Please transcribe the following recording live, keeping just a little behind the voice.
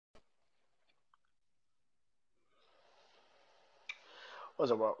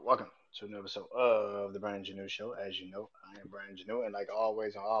What's up, welcome to another episode of the BrandonJaneauShow. As you know, I am Brandon Janeau, and like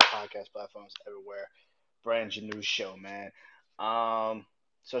always on all podcast platforms everywhere, BrandonJaneauShow, man. Um,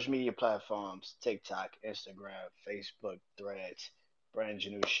 Social media platforms: TikTok, Instagram, Facebook, Threads,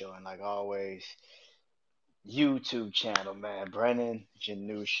 BrandonJaneauShow, and like always, YouTube channel, man,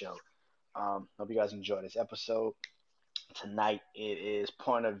 BrandonJaneauShow. Hope you guys enjoy this episode. Tonight it is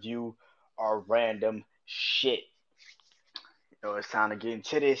point of view or random shit. It's time to get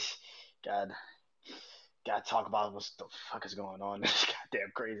into this. Got Gotta talk about what the fuck is going on in this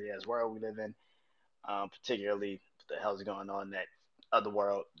goddamn crazy ass world we live in. Particularly what the hell's going on in that other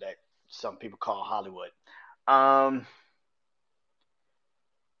world that some people call Hollywood. Um,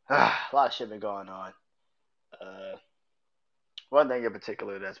 a lot of shit been going on. Uh, One thing in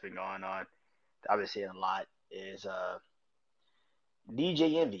particular that's been going on, that I've been seeing a lot, is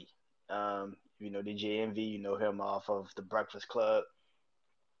DJ Envy. You know DJ Envy, you know him off of the Breakfast Club.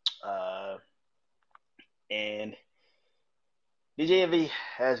 Uh, and DJ Envy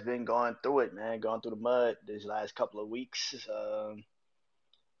has been going through it, man, going through the mud these last couple of weeks.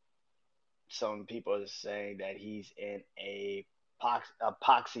 Some people are saying that he's in a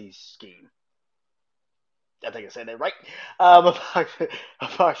poxy scheme. I think I said that right. A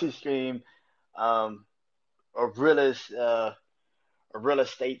poxy scheme, um, a a real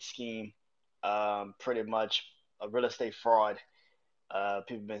estate scheme, pretty much a real estate fraud.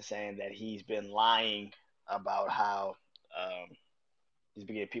 People have been saying that he's been lying about how he's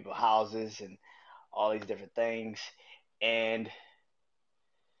been getting people houses and all these different things. And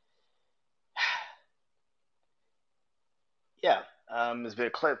yeah, there's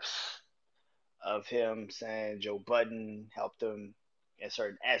been clips of him saying Joe Budden helped him in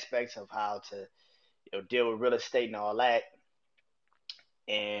certain aspects of how to deal with real estate and all that,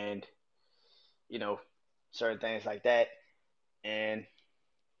 and you know certain things like that. And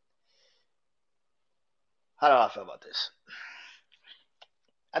how do I feel about this?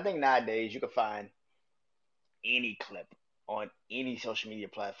 I think nowadays you can find any clip on any social media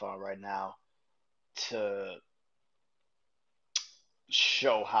platform right now to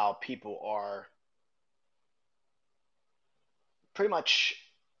show how people are pretty much.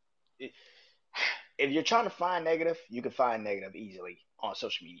 If you're trying to find negative, you can find negative easily on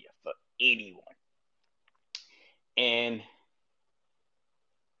social media for anyone. And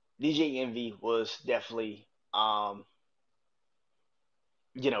DJ Envy was definitely, you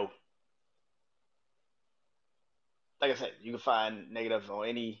know, like I said, you can find negative on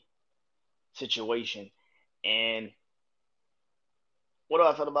any situation. And what do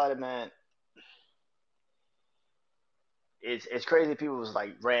I feel about it, man? It's crazy. People was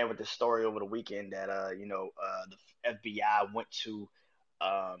like ran with this story over the weekend that the FBI went to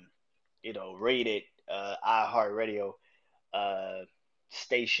um raided iHeartRadio uh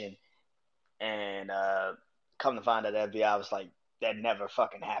station, and come to find out the FBI was like, that never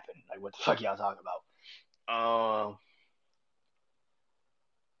fucking happened. Like, what the fuck y'all talking about?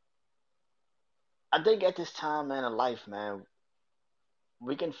 I think at this time, man, in life, man,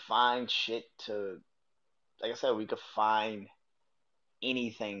 we can find shit to, like I said, we could find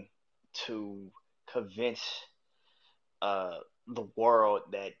anything to convince uh the world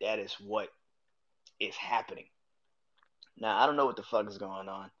that that is what is happening. Now, I don't know what the fuck is going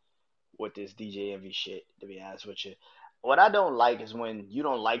on with this DJ Envy shit, to be honest with you. What I don't like is when you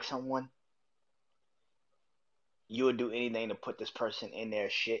don't like someone, you would do anything to put this person in their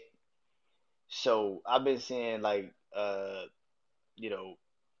shit. So I've been seeing like you know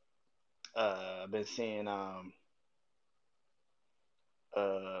I've been seeing uh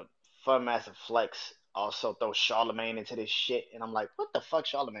Fun Master Flex also throw Charlemagne into this shit, and I'm like, what the fuck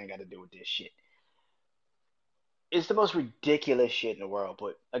Charlemagne got to do with this shit? It's the most ridiculous shit in the world.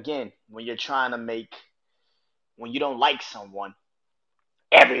 But again, when you don't like someone,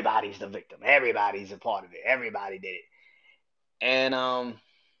 everybody's the victim. Everybody's a part of it. Everybody did it. And I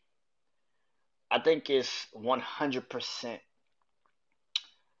think it's 100%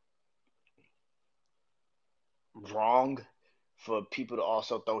 wrong for people to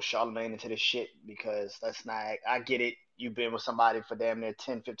also throw Charlemagne into this shit, because that's not, I get it. You've been with somebody for damn near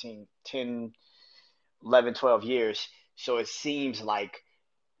 10, 15, 10, 11, 12 years. So it seems like,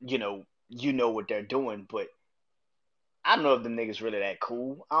 you know what they're doing, but I don't know if them niggas really that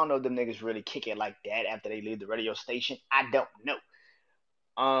cool. I don't know if them niggas really kick it like that after they leave the radio station. I don't know.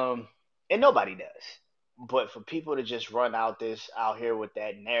 Um, and nobody does. But for people to just run out here with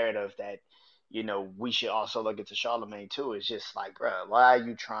that narrative that we should also look into Charlemagne too, it's just like, bro, why are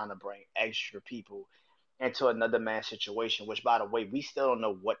you trying to bring extra people into another man's situation? Which, by the way, we still don't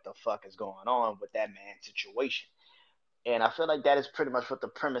know what the fuck is going on with that man's situation. And I feel like that is pretty much what the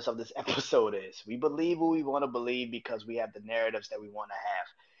premise of this episode is. We believe what we want to believe because we have the narratives that we want to have.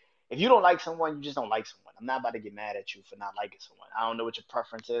 If you don't like someone, you just don't like someone. I'm not about to get mad at you for not liking someone. I don't know what your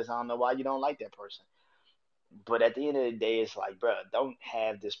preference is. I don't know why you don't like that person. But at the end of the day, it's like, bro, don't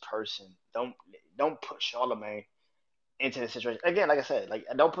have this person. Don't put Charlemagne into the situation. Again, like I said, like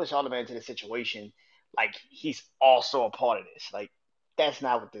don't put Charlemagne into the situation like he's also a part of this. Like that's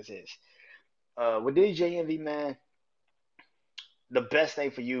not what this is. With DJ Envy, man, the best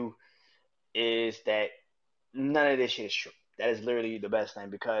thing for you is that none of this shit is true. That is literally the best thing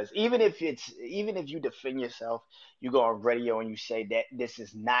because even if you defend yourself, you go on radio and you say that this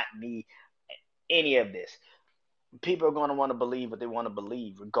is not me, any of this, people are going to want to believe what they want to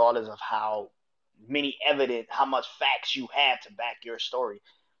believe, regardless of how much facts you have to back your story.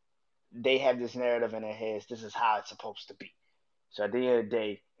 They have this narrative in their heads. This is how it's supposed to be. So at the end of the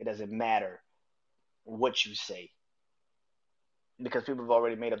day, it doesn't matter what you say because people have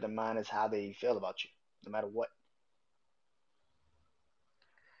already made up their mind as how they feel about you, no matter what.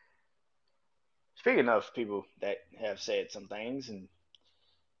 Speaking of people that have said some things, and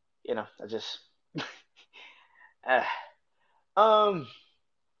I just uh, um.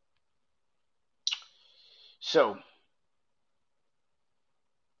 So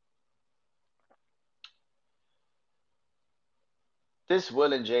this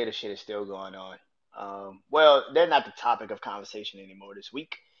Will and Jada shit is still going on. Well, they're not the topic of conversation anymore this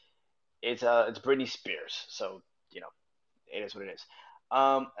week. It's Britney Spears, so you know it is what it is.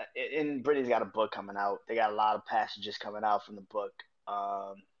 And Britney's got a book coming out. They got a lot of passages coming out from the book.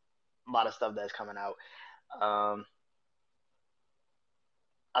 A lot of stuff that's coming out. Um,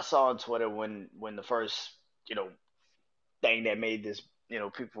 I saw on Twitter when the first you know thing that made this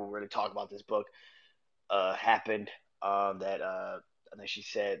people really talk about this book happened. That I think she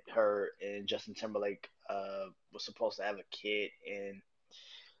said her and Justin Timberlake was supposed to have a kid, and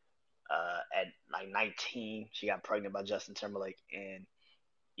at like 19 she got pregnant by Justin Timberlake, and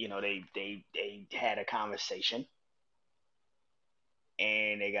they had a conversation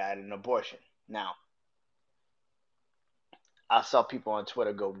and they got an abortion. Now I saw people on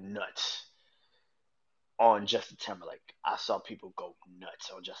Twitter go nuts on Justin Timberlake. I saw people go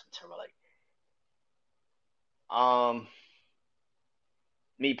nuts on Justin Timberlake. Um,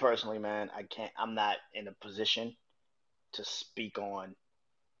 Me personally, man, I can't. I'm not in a position to speak on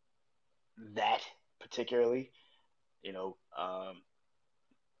that particularly. You know, um,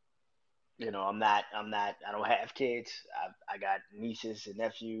 I don't have kids. I got nieces and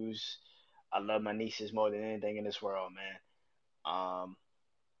nephews. I love my nieces more than anything in this world, man. Um,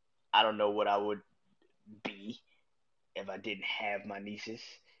 I don't know what I would be if I didn't have my nieces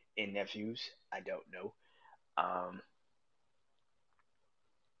and nephews. I don't know. Um,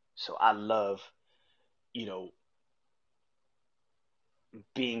 so I love, you know,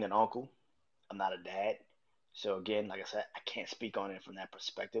 being an uncle. I'm not a dad. So again, like I said, I can't speak on it from that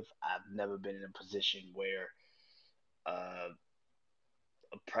perspective. I've never been in a position where uh,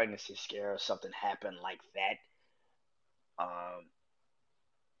 a pregnancy scare or something happened like that. Um,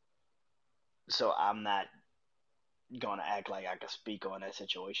 so I'm not gonna act like I can speak on that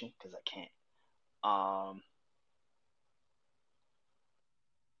situation because I can't.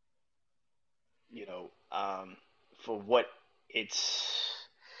 You know, for what it's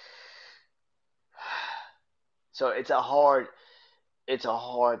so it's a hard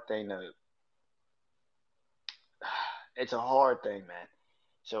thing to it's a hard thing, man.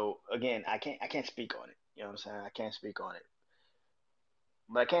 So again, I can't speak on it. You know what I'm saying? I can't speak on it,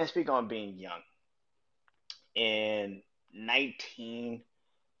 but I can speak on being young. And 19,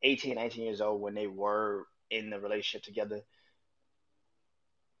 18, 19 years old when they were in the relationship together,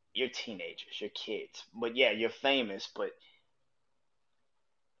 you're teenagers, you're kids. But yeah, you're famous, but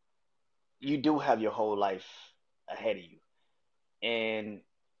you do have your whole life ahead of you. And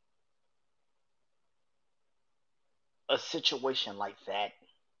a situation like that,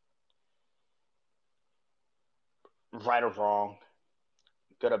 right or wrong,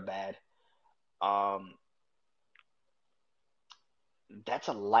 good or bad, um, that's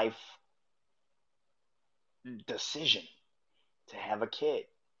a life decision to have a kid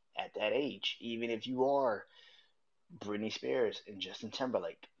at that age, even if you are Britney Spears and Justin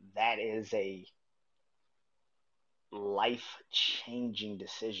Timberlake. That is a life changing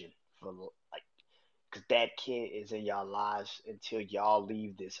decision for like because that kid is in y'all lives until y'all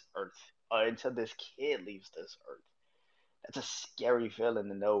leave this earth or until this kid leaves this earth. That's a scary feeling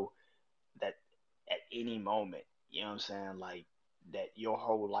to know that at any moment, you know what I'm saying, like that your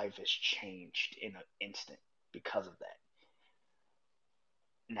whole life has changed in an instant because of that.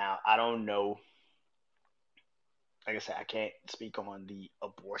 Now I don't know. like I said, I can't speak on the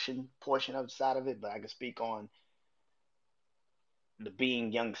abortion portion of the side of it, but I can speak on the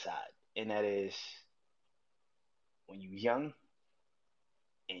being young side, and that is when you're young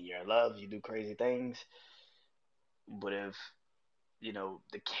and you're in love, you do crazy things. But if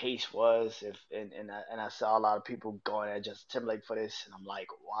the case was if and I saw a lot of people going at Justin Timberlake for this, and I'm like,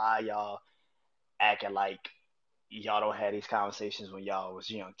 why y'all acting like y'all don't have these conversations when y'all was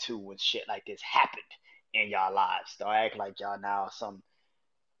young too, when shit like this happened in y'all lives. Don't act like y'all now some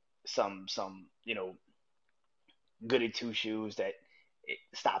goody two shoes that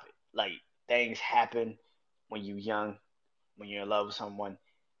stop it. Like things happen when you young, when you're in love with someone.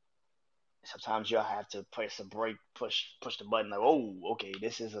 Sometimes you'll have to press a break, push the button like, oh, okay,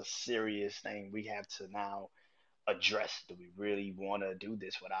 this is a serious thing. We have to now address. Do we really want to do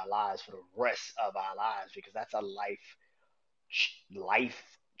this with our lives for the rest of our lives? Because that's a life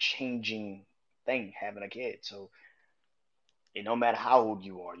changing thing, having a kid. So, no matter how old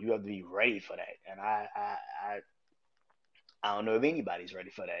you are, you have to be ready for that. And I don't know if anybody's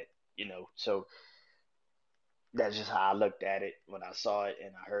ready for that. So that's just how I looked at it when I saw it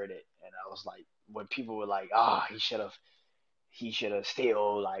and I heard it, and I was like, when people were like, "Ah, he should have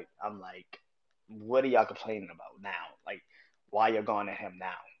still," like, I'm like, what are y'all complaining about now? Like, why you're going at him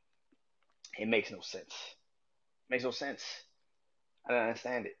now? It makes no sense. Makes no sense. I don't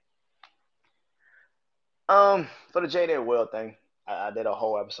understand it. For the Jada Will thing, I did a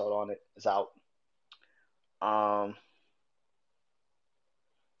whole episode on it. It's out. Um,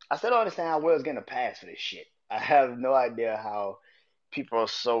 I still don't understand how Will's getting a pass for this shit. I have no idea how people are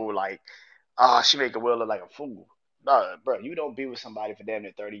so like, ah, she make a Will look like a fool. Bro, you don't be with somebody for damn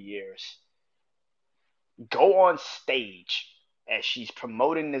near 30 years. Go on stage as she's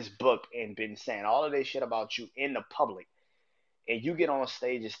promoting this book and been saying all of this shit about you in the public, and you get on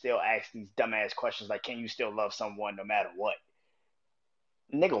stage and still ask these dumbass questions like, can you still love someone no matter what?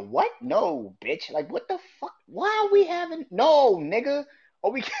 Nigga, what? No, bitch. Like, what the fuck? Why are we having? No, nigga.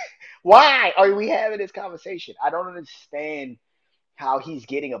 Are we? Why are we having this conversation? I don't understand how he's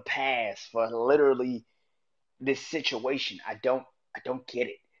getting a pass for literally this situation. I don't get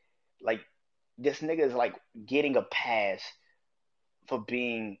it. Like, this nigga is like getting a pass for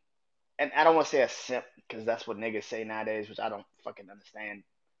being, and I don't want to say a simp because that's what niggas say nowadays, which I don't fucking understand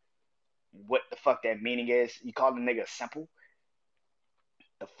what the fuck that meaning is. You call the nigga simple?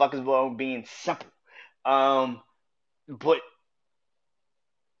 The fuck is wrong with being simple? Um, but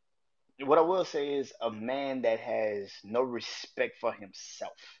what I will say is a man that has no respect for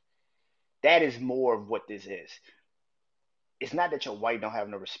himself. That is more of what this is. It's not that your wife don't have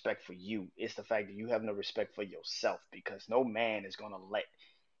no respect for you. It's the fact that you have no respect for yourself, because no man is gonna let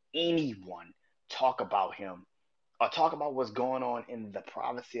anyone talk about him or talk about what's going on in the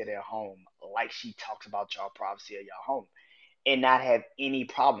privacy of their home like she talks about your privacy of your home, and not have any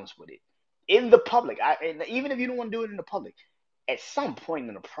problems with it in the public. And even if you don't want to do it in the public, at some point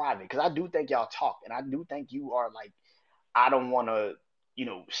in the private, because I do think y'all talk, and I do think you are like, I don't want to,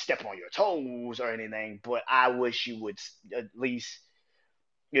 step on your toes or anything, but I wish you would at least,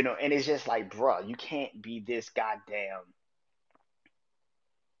 and it's just like, bruh, you can't be this goddamn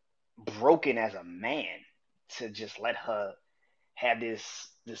broken as a man to just let her have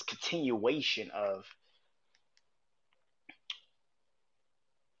this continuation of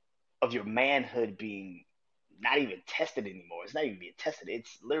your manhood being not even tested anymore. It's not even being tested.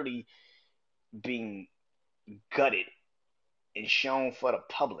 It's literally being gutted and shown for the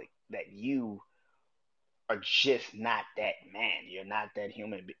public that you are just not that man. You're not that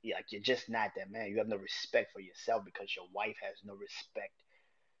human. Like, you're just not that man. You have no respect for yourself because your wife has no respect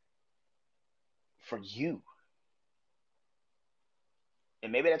for you.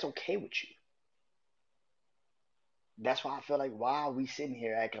 And maybe that's okay with you. That's why I feel like, why are we sitting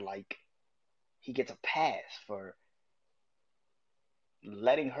here acting like he gets a pass for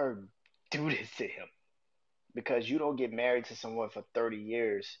letting her do this to him? Because you don't get married to someone for 30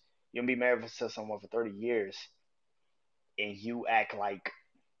 years. You don't be married to someone for 30 years and you act like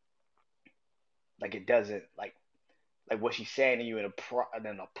it doesn't, like what she's saying to you in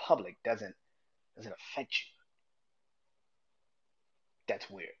a public doesn't affect you. That's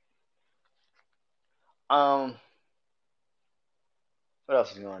weird. Um, what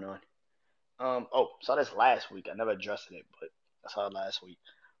else is going on? Oh, saw this last week. I never addressed it, but I saw it last week.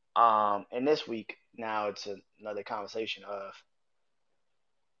 And this week now it's another conversation of,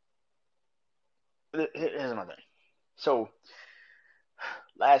 here's another thing. So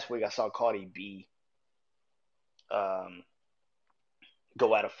last week I saw Cardi B um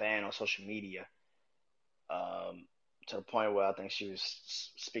go at a fan on social media, um to the point where I think she was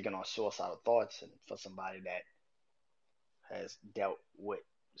speaking on suicidal thoughts, and for somebody that has dealt with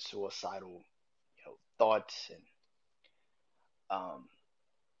suicidal, thoughts and um,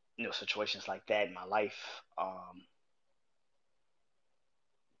 situations like that in my life.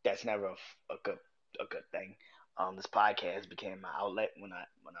 That's never a good thing. This podcast became my outlet when I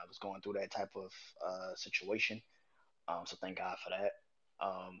was going through that type of situation. So thank God for that.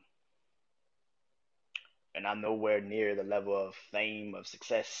 Um, and I'm nowhere near the level of fame of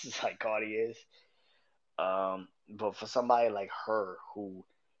success like Cardi is. But for somebody like her who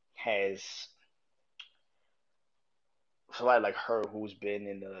has somebody like her who's been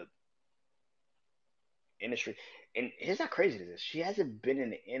in the industry, and here's how crazy this is: she hasn't been in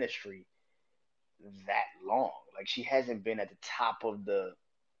the industry that long. Like she hasn't been at the top of the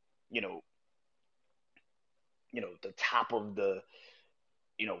you know the top of the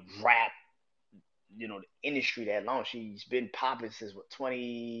rap the industry that long. She's been popping since what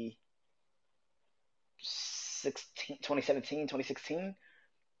 2016, 2017, 2016.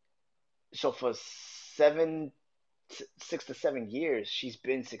 So for 6 to 7 years, she's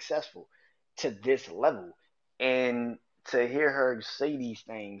been successful to this level, and to hear her say these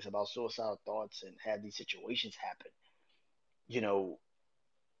things about suicidal thoughts and have these situations happen, you know,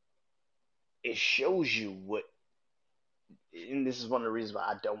 it shows you what. And this is one of the reasons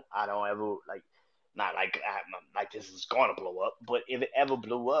why I don't ever like, not like like this is gonna blow up, but if it ever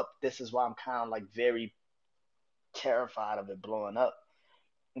blew up, this is why I'm kind of like very terrified of it blowing up,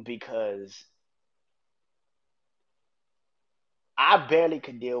 because I barely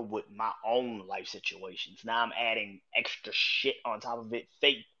could deal with my own life situations. Now I'm adding extra shit on top of it.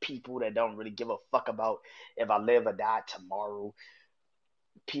 Fake people that don't really give a fuck about if I live or die tomorrow.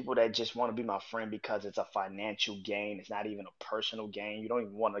 People that just want to be my friend because it's a financial gain. It's not even a personal gain. You don't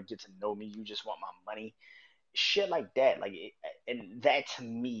even want to get to know me. You just want my money. Shit like that. And that to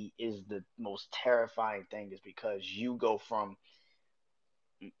me is the most terrifying thing, is because you go from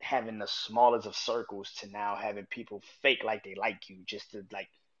having the smallest of circles to now having people fake like they like you just to like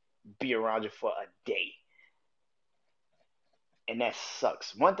be around you for a day. And that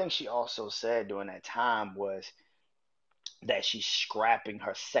sucks. One thing she also said during that time was that she's scrapping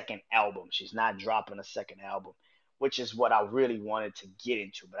her second album. She's not dropping a second album, which is what I really wanted to get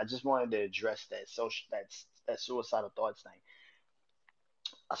into. But I just wanted to address that suicidal thoughts thing.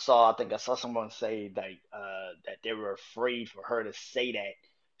 I think I saw someone say that they were afraid for her to say that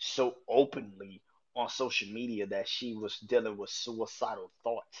so openly on social media, that she was dealing with suicidal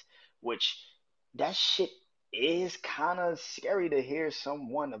thoughts, which that shit is kind of scary to hear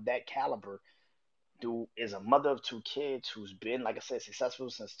someone of that caliber, who is a mother of two kids, who's been, like I said,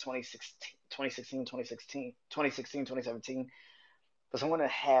 successful since 2016, 2017, for someone to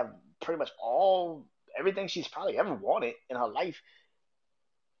have pretty much everything she's probably ever wanted in her life,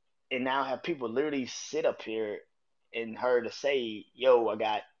 and now have people literally sit up here and her to say, "Yo, I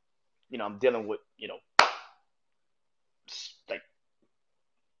got, I'm dealing with, like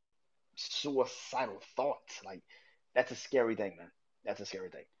suicidal thoughts." Like that's a scary thing, man. That's a scary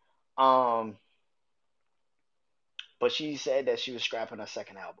thing. Um, but she said that she was scrapping her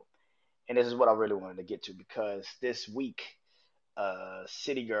second album, and this is what I really wanted to get to, because this week,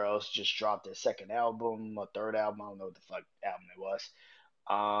 City Girls just dropped their second album or third album. I don't know what the fuck album it was.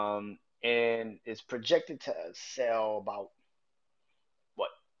 And it's projected to sell about what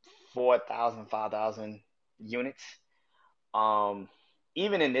 4,000, 5,000 units. Um,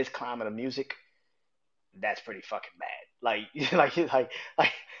 Even in this climate of music, that's pretty fucking bad. Like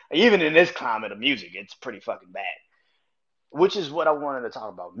even in this climate of music, it's pretty fucking bad. Which is what I wanted to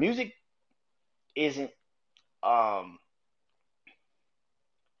talk about. Music isn't um,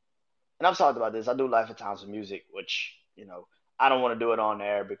 and I've talked about this. I do Life at Times with music, which I don't want to do it on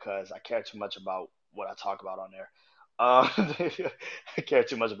there because I care too much about what I talk about on there. I care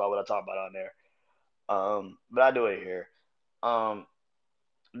too much about what I talk about on there. But I do it here. Um,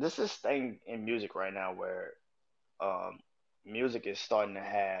 this is thing in music right now where um, music is starting to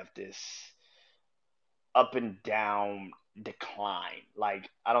have this up and down decline. Like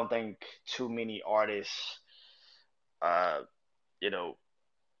I don't think too many artists, uh, you know,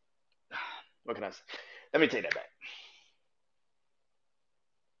 what can I say? Let me take that back.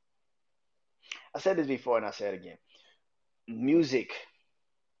 I said this before and I say it again. Music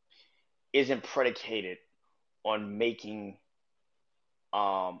isn't predicated on making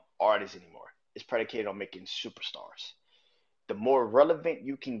artists anymore. It's predicated on making superstars. The more relevant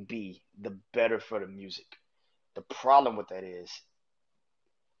you can be, the better for the music. The problem with that is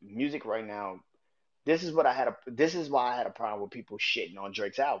music right now. This is why I had a problem with people shitting on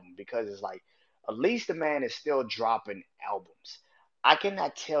Drake's album, because it's like at least the man is still dropping albums. I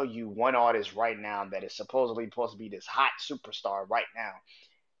cannot tell you one artist right now that is supposedly supposed to be this hot superstar right now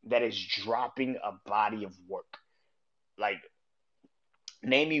that is dropping a body of work. Like,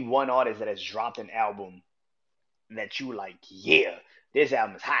 name me one artist that has dropped an album that you like, yeah, this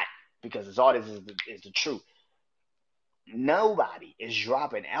album is hot because this artist is the truth. Nobody is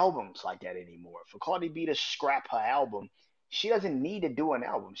dropping albums like that anymore. For Cardi B to scrap her album, she doesn't need to do an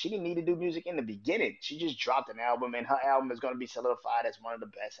album. She didn't need to do music in the beginning. She just dropped an album, and her album is going to be solidified as one of the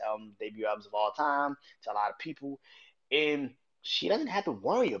best albums, debut albums of all time to a lot of people. And she doesn't have to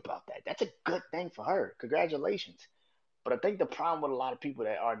worry about that. That's a good thing for her. Congratulations. But I think the problem with a lot of people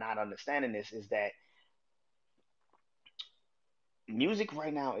that are not understanding this is that music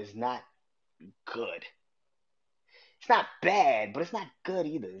right now is not good. It's not bad, but it's not good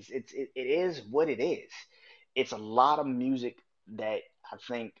either. It is what it is. It's a lot of music that I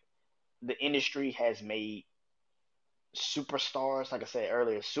think the industry has made superstars. Like I said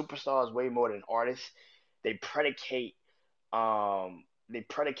earlier, superstars way more than artists. They predicate they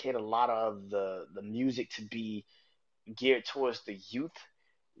predicate a lot of the music to be geared towards the youth,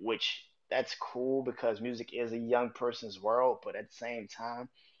 which that's cool because music is a young person's world, but at the same time,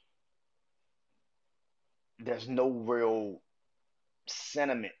 there's no real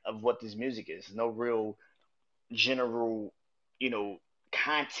sentiment of what this music is. No real general, you know,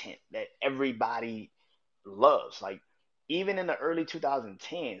 content that everybody loves. Like even in the early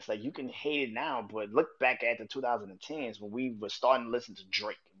 2010s, like you can hate it now, but look back at the 2010s when we were starting to listen to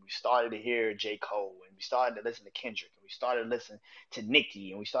Drake, and we started to hear J. Cole, and we started to listen to Kendrick, and we started to listen to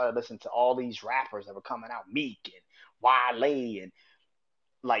Nicki, and we started to listen to all these rappers that were coming out, Meek and Wale, and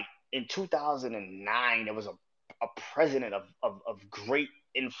like in 2009 there was a president of great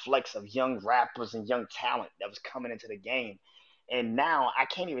influx of young rappers and young talent that was coming into the game, and now I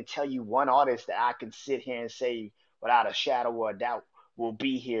can't even tell you one artist that I can sit here and say without a shadow of a doubt will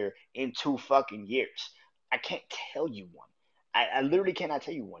be here in 2 fucking years. I can't tell you one. I literally cannot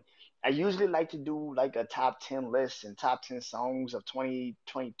tell you one. I usually like to do like a top 10 list and top 10 songs of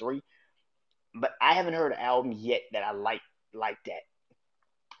 2023, but I haven't heard an album yet that I like that.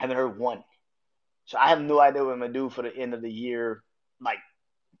 I haven't heard one. So I have no idea what I'm gonna do for the end of the year, like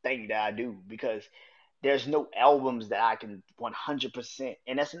thing that I do because there's no albums that I can 100%.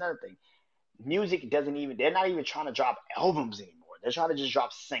 And that's another thing. Music doesn't even. They're not even trying to drop albums anymore. They're trying to just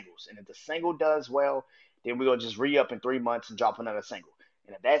drop singles. And if the single does well, then we're gonna just re up in 3 months and drop another single.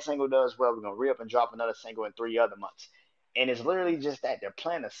 And if that single does well, we're gonna re up and drop another single in 3 other months. And it's literally just that they're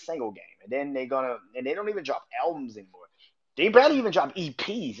playing a single game, and then they don't even drop albums anymore. They barely even drop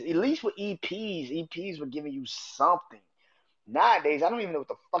EPs. At least with EPs were giving you something. Nowadays, I don't even know what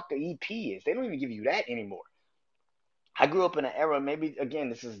the fuck the EP is. They don't even give you that anymore. I grew up in an era, maybe again,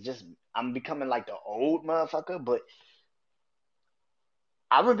 this is just I'm becoming like the old motherfucker, but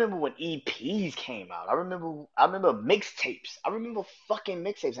I remember when EPs came out. I remember mixtapes. I remember fucking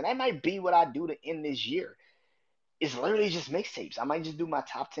mixtapes. And that might be what I do to end this year. It's literally just mixtapes. I might just do my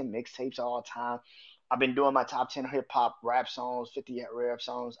top 10 mixtapes all the time. I've been doing my top 10 hip hop rap songs, 50 rap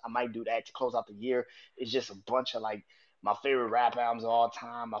songs. I might do that to close out the year. It's just a bunch of like my favorite rap albums of all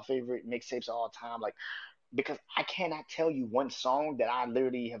time, my favorite mixtapes of all time. Like, because I cannot tell you one song that I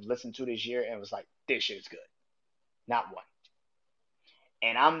literally have listened to this year and was like, this shit is good. Not one.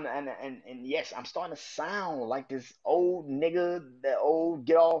 And yes, I'm starting to sound like this old nigga, that old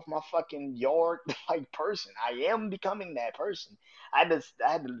get off my fucking yard like person. I am becoming that person. I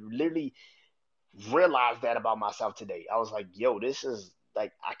had to literally realize that about myself today. I was like, yo, this is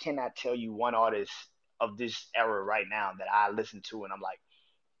like I cannot tell you one artist of this era right now that I listen to and I'm like,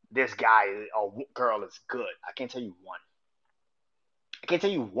 this guy or girl is good. I can't tell you one. I can't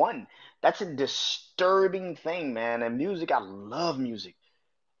tell you one. That's a disturbing thing, man. And music, I love music.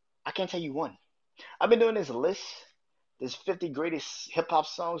 I can't tell you one. I've been doing this list, this 50 greatest hip hop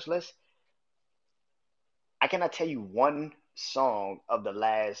songs list. I cannot tell you one song of the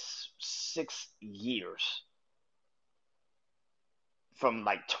last 6 years from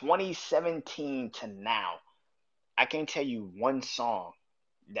like 2017 to now. I can't tell you one song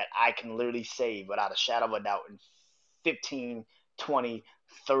that I can literally say without a shadow of a doubt in 15, 20,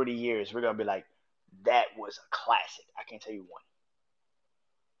 30 years. We're going to be like, that was a classic. I can't tell you one.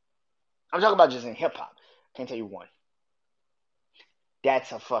 I'm talking about just in hip hop. Can't tell you one.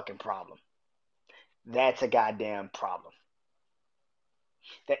 That's a fucking problem. That's a goddamn problem.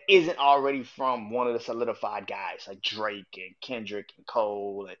 That isn't already from one of the solidified guys like Drake and Kendrick and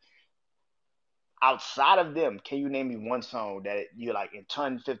Cole. And outside of them, can you name me one song that you're like in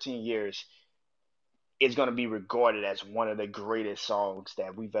 10, 15 years is going to be regarded as one of the greatest songs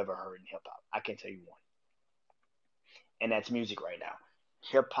that we've ever heard in hip hop? I can tell you one. and that's music right now.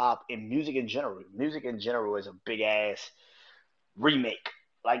 Hip hop and music in general. Music in general is a big ass remake.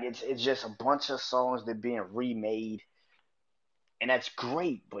 Like it's just a bunch of songs that being remade, and that's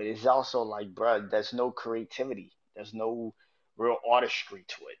great. But it's also like, bruh, there's no creativity. There's no real artistry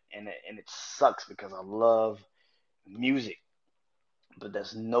to it, and it sucks because I love music, but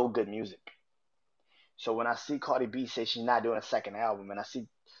there's no good music. So when I see Cardi B say she's not doing a second album, and I see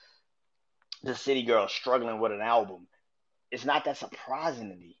the City Girl struggling with an album, it's not that surprising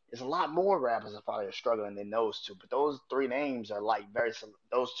to me. There's a lot more rappers that probably are struggling than those two, but those three names are like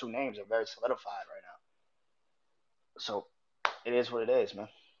those two names are very solidified right now. So it is what it is, man.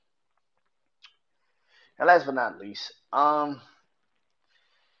 And last but not least, okay,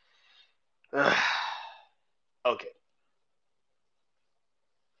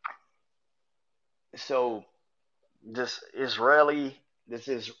 so this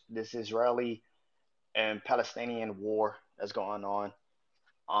this Israeli and Palestinian war that's going on.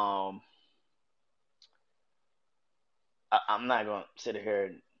 Um, I'm not gonna sit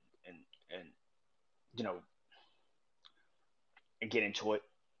here and you know and get into it.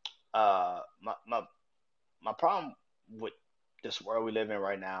 My problem with this world we live in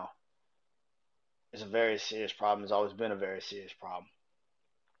right now is a very serious problem. It's always been a very serious problem,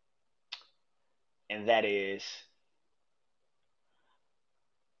 and that is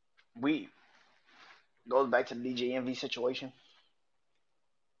we goes back to the DJ Envy situation,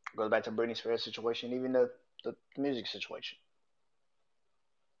 goes back to Britney Spears situation, even the music situation.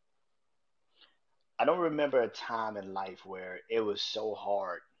 I don't remember a time in life where it was so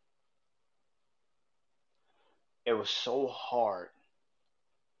hard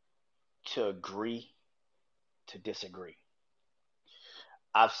to agree to disagree.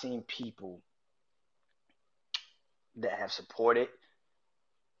 I've seen people that have supported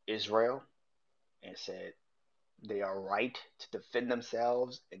Israel and said they are right to defend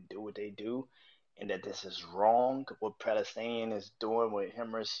themselves and do what they do, and that this is wrong. What Palestinian is doing, what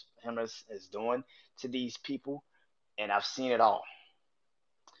Hamas is doing to these people, and I've seen it all.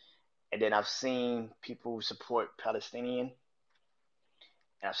 And then I've seen people who support Palestinian,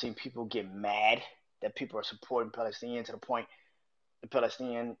 and I've seen people get mad that people are supporting Palestinian to the point the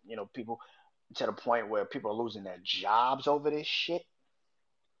Palestinian, people to the point where people are losing their jobs over this shit.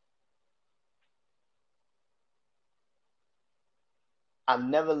 I've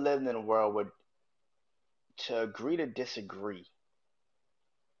never lived in a world where to agree to disagree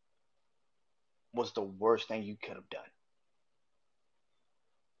was the worst thing you could have done.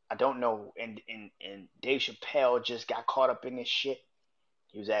 I don't know. And Dave Chappelle just got caught up in this shit.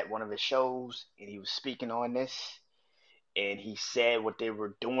 He was at one of his shows and he was speaking on this. And he said what they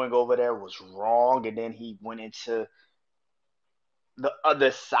were doing over there was wrong. And then he went into the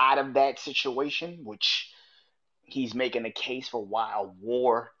other side of that situation, which he's making a case for why a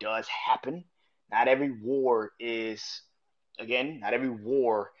war does happen. Not every war is, again, not every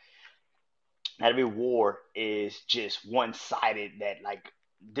war is just one sided that like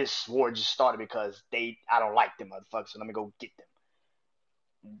this war just started because I don't like them motherfuckers, so let me go get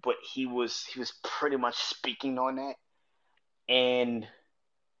them. But he was pretty much speaking on that, and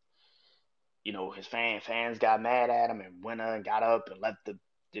his fans got mad at him and went on and got up and let the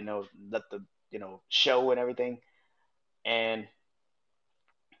show and everything. And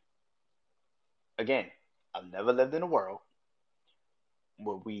again, I've never lived in a world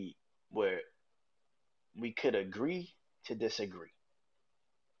where where we could agree to disagree.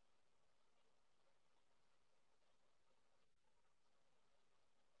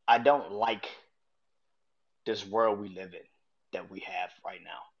 I don't like this world we live in that we have right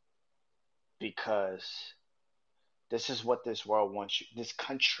now because this is what this world wants you. This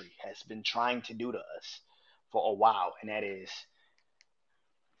country has been trying to do to us for a while, and that is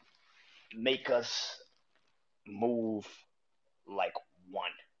make us move like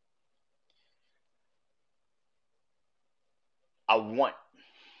one. I want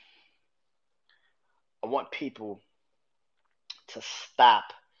I want people to stop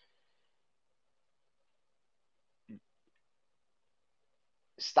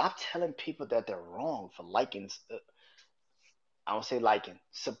telling people that they're wrong for liking. I don't say liking,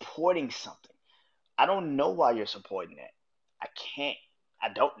 supporting something. I don't know why you're supporting that. I can't.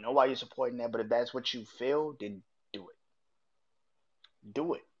 I don't know why you're supporting that, but if that's what you feel, then do it.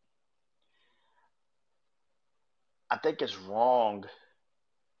 Do it. I think it's wrong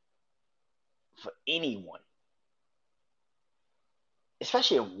for anyone,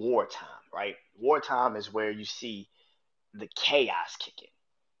 especially in wartime, right? Wartime is where you see the chaos kick in.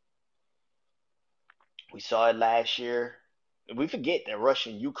 We saw it last year. We forget that Russia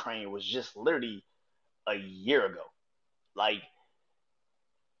and Ukraine was just literally a year ago. Like,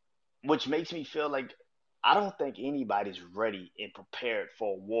 which makes me feel like I don't think anybody's ready and prepared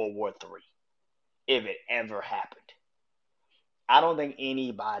for World War III if it ever happened. I don't think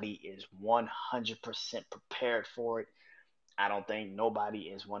anybody is 100% prepared for it. I don't think nobody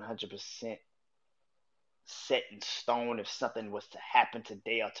is 100% set in stone. If something was to happen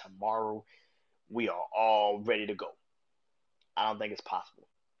today or tomorrow, we are all ready to go. I don't think it's possible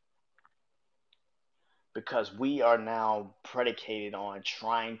because we are now predicated on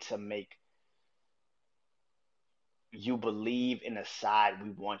trying to make you believe in the side we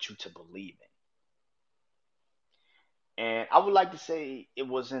want you to believe in. And I would like to say it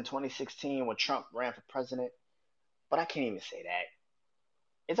was in 2016 when Trump ran for president, but I can't even say that.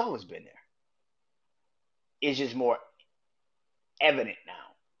 It's always been there. It's just more evident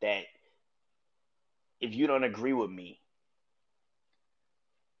now that if you don't agree with me,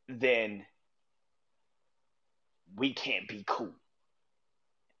 then we can't be cool.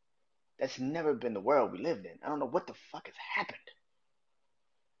 That's never been the world we lived in. I don't know what the fuck has happened.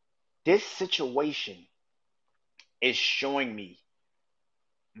 This situation is showing me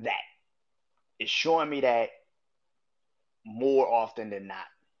that. It's showing me that more often than not.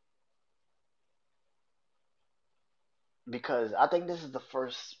 Because I think this is the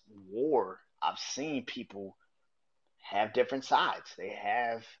first war I've seen people have different sides. They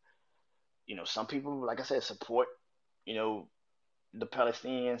have, some people, like I said, support, you know, the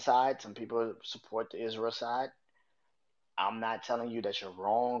Palestinian side. Some people support the Israel side. I'm not telling you that you're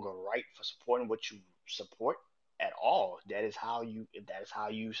wrong or right for supporting what you support at all. That is how you. That is how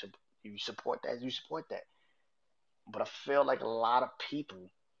you support that. You support that. But I feel like a lot of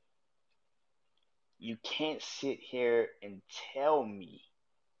people, you can't sit here and tell me.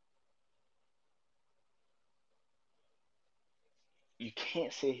 You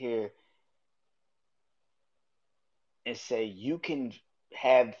can't sit here and say you can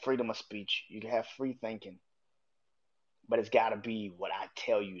have freedom of speech. You can have free thinking, but it's got to be what I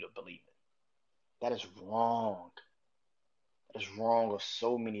tell you to believe in. That is wrong. That is wrong on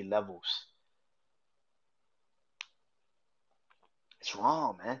so many levels. It's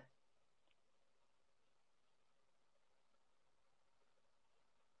wrong, man.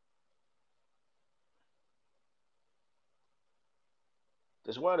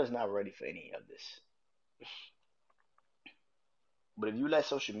 This world is not ready for any of this. But if you let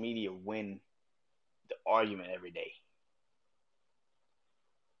social media win the argument every day,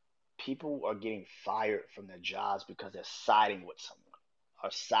 people are getting fired from their jobs because they're siding with someone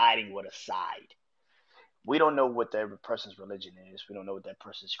or siding with a side. We don't know what that person's religion is. We don't know what that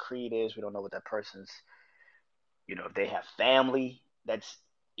person's creed is. We don't know what that person's, if they have family that's,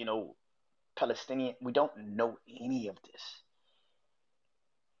 you know, Palestinian. We don't know any of this.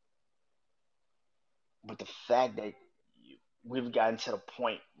 But the fact that we've gotten to the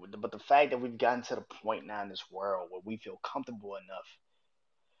point, but the fact that we've gotten to the point now in this world where we feel comfortable enough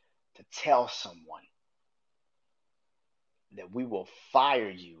to tell someone that we will fire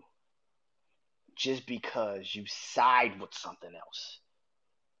you just because you side with something else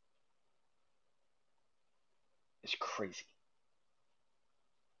is crazy.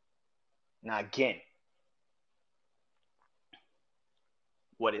 Now, again,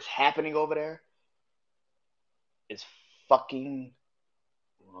 what is happening over there is fucking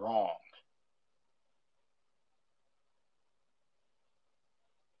wrong.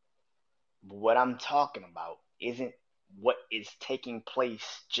 What I'm talking about isn't what is taking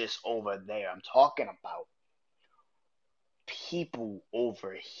place just over there. I'm talking about people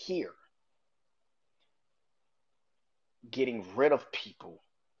over here getting rid of people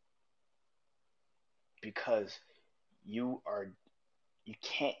because you are you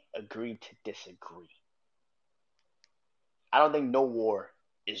can't agree to disagree. I don't think no war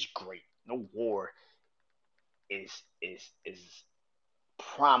is great. No war is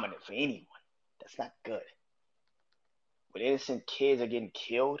prominent for anyone. That's not good. When innocent kids are getting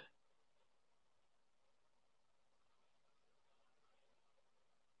killed,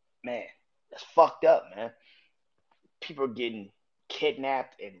 man, that's fucked up, man. People are getting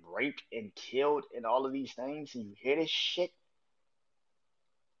kidnapped and raped and killed and all of these things, and you hear this shit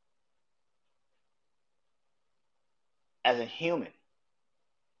as a human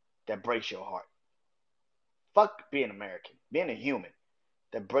that breaks your heart. Fuck being American, being a human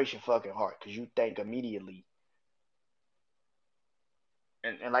that breaks your fucking heart because you think immediately.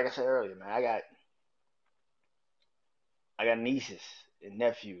 And like I said earlier, man, I got nieces and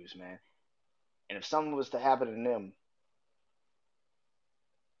nephews, man. And if something was to happen to them,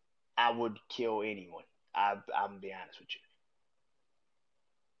 I would kill anyone. I'm gonna be honest with you.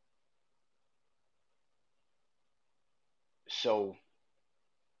 So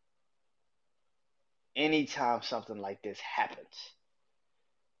anytime something like this happens,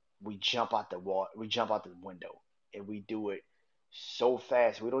 we jump out the wall, we jump out the window, and we do it so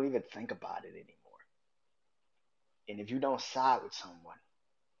fast we don't even think about it anymore. And if you don't side with someone,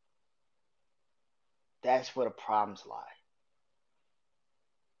 that's where the problems lie.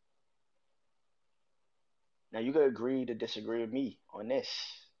 Now you could agree to disagree with me on this,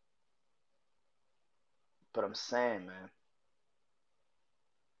 but I'm saying, man,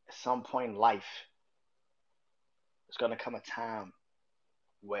 at some point in life, there's gonna come a time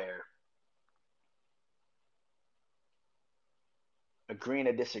where agreeing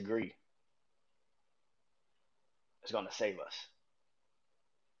to disagree is gonna save us.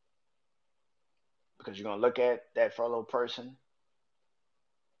 Because you're gonna look at that fellow person, and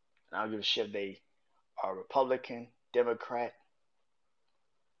I don't give a shit if they are Republican, Democrat,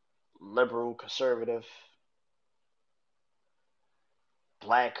 liberal, conservative,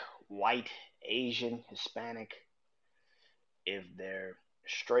 black, white, Asian, Hispanic, if they're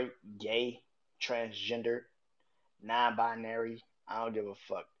straight, gay, transgender, non binary, I don't give a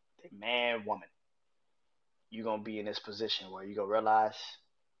fuck. They man, woman. You're gonna be in this position where you're gonna realize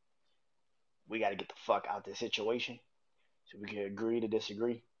we gotta get the fuck out of this situation so we can agree to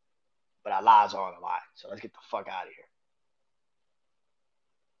disagree. But our lives are on the line. So let's get the fuck out of here.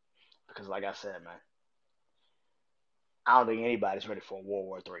 Because like I said, man, I don't think anybody's ready for World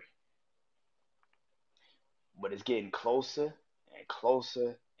War III. But it's getting closer and closer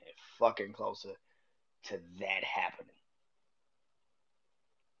and fucking closer to that happening.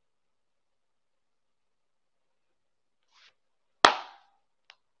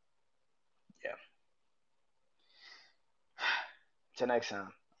 Yeah. Till next time,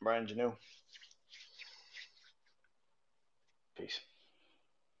 Brandon Janeau. Peace.